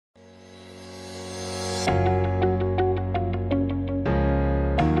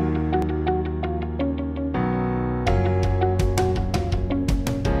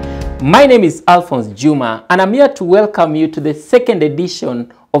My name is Alphonce Juma, and I'm here to welcome you to the second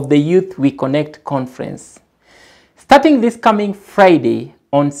edition of the Youth We Connect conference. Starting this coming Friday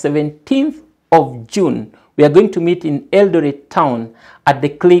on 17th of June, we are going to meet in Eldoret town at the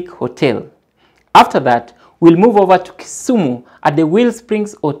Click Hotel. After that, we'll move over to Kisumu at the Will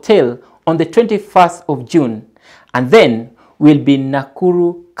Springs Hotel on the 21st of June. And then we'll be in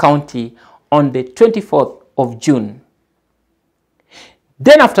Nakuru County on the 24th of June.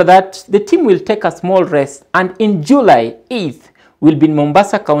 Then after that, the team will take a small rest, and in July 8th, we'll be in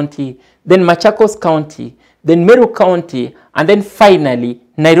Mombasa County, then Machakos County, then Meru County, and then finally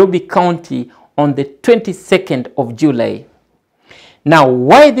Nairobi County on the 22nd of July. Now,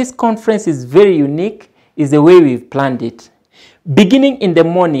 why this conference is very unique is the way we've planned it. Beginning in the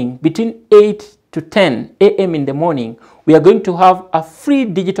morning, between 8 to 10 a.m. in the morning, we are going to have a free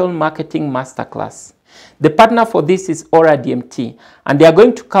digital marketing masterclass. The partner for this is Oracom, and they are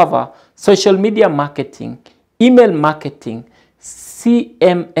going to cover social media marketing, email marketing,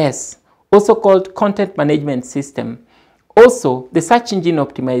 CMS, also called content management system, also the search engine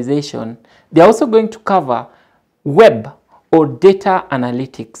optimization. They are also going to cover web or data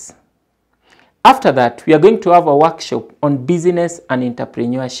analytics. After that, we are going to have a workshop on business and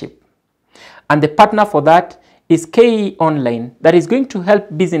entrepreneurship. And the partner for that is KE Online, that is going to help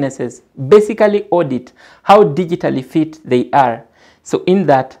businesses basically audit how digitally fit they are. So in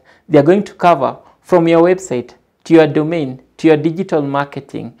that, they are going to cover from your website to your domain to your digital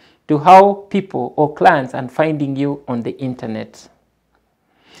marketing to how people or clients are finding you on the internet.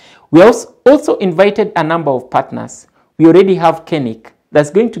 We also invited a number of partners. We already have Kenik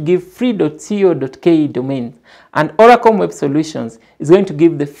that's going to give free.co.ke domains, and Oracom Web Solutions is going to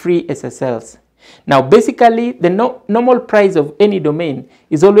give the free SSLs. Now, basically, the normal price of any domain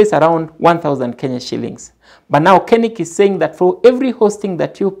is always around 1,000 Kenya shillings. But now, Kenik is saying that for every hosting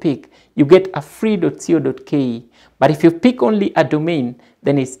that you pick, you get a free.co.ke. But if you pick only a domain,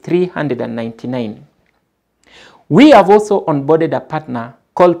 then it's 399. We have also onboarded a partner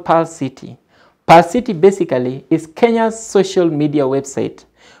called Pearl City. Pearl City basically is Kenya's social media website,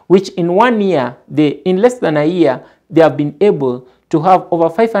 which in 1 year, in less than a year, they have been able to have over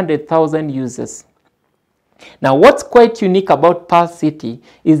 500,000 users. Now, what's quite unique about Pearl City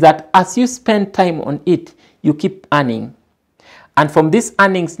is that as you spend time on it, you keep earning. And from these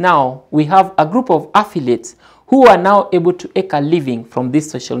earnings now, we have a group of affiliates who are now able to make a living from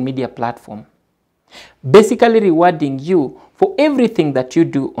this social media platform, basically rewarding you for everything that you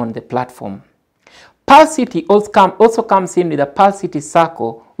do on the platform. Pearl City also comes in with a Pearl City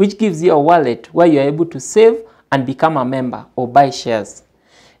Circle, which gives you a wallet where you are able to save and become a member or buy shares.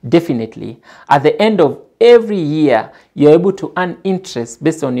 Definitely, at the end of every year, you're able to earn interest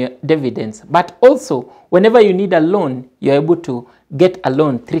based on your dividends. But also, whenever you need a loan, you're able to get a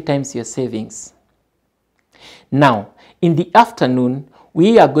loan 3 times your savings. Now, in the afternoon,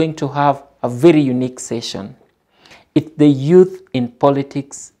 we are going to have a very unique session. It's the Youth in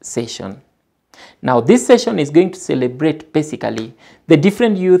Politics session. Now, this session is going to celebrate basically the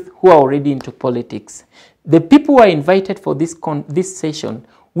different youth who are already into politics. The people who are invited for this session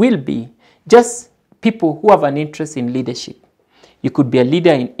will be just people who have an interest in leadership. You could be a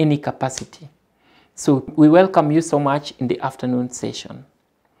leader in any capacity. So we welcome you so much in the afternoon session.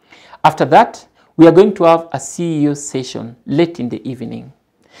 After that, we are going to have a CEO session late in the evening.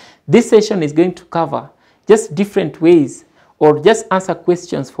 This session is going to cover just different ways or just answer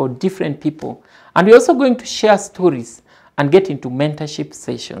questions for different people. And we're also going to share stories and get into mentorship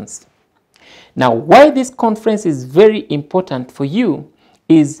sessions. Now, why this conference is very important for you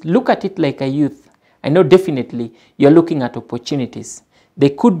is look at it like a youth. I know definitely you're looking at opportunities. They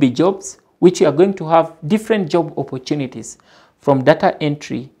could be jobs, which you are going to have different job opportunities from data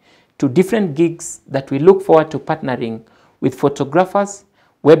entry to different gigs that we look forward to partnering with photographers,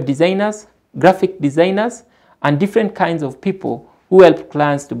 web designers, graphic designers, and different kinds of people who help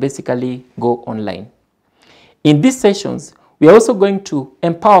clients to basically go online. In these sessions, we are also going to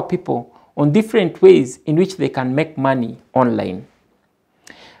empower people on different ways in which they can make money online.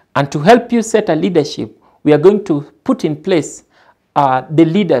 And to help you set a leadership, we are going to put in place the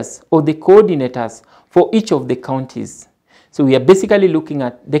leaders or the coordinators for each of the counties. So we are basically looking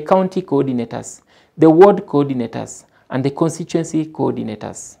at the county coordinators, the ward coordinators, and the constituency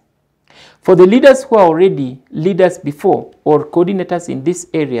coordinators. For the leaders who are already leaders before or coordinators in these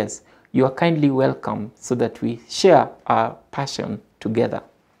areas, you are kindly welcome so that we share our passion together.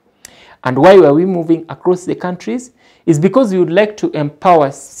 And why are we moving across the countries? Is because we would like to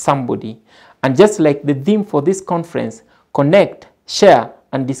empower somebody. And just like the theme for this conference, connect, share,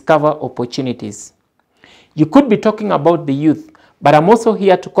 and discover opportunities. You could be talking about the youth, but I'm also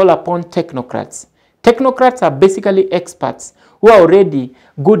here to call upon technocrats. Technocrats are basically experts who are already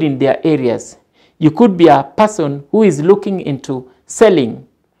good in their areas. You could be a person who is looking into selling,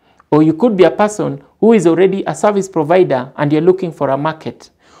 or you could be a person who is already a service provider and you're looking for a market,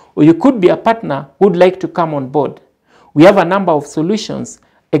 or you could be a partner who would like to come on board. We have a number of solutions,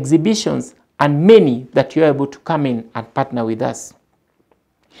 exhibitions, and many that you're able to come in and partner with us.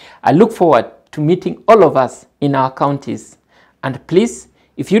 I look forward to meeting all of us in our counties. And please,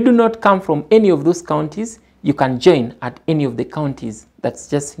 if you do not come from any of those counties, you can join at any of the counties that's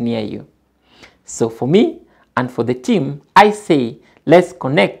just near you. So for me and for the team, I say, let's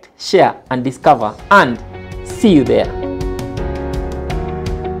connect, share, and discover, and see you there.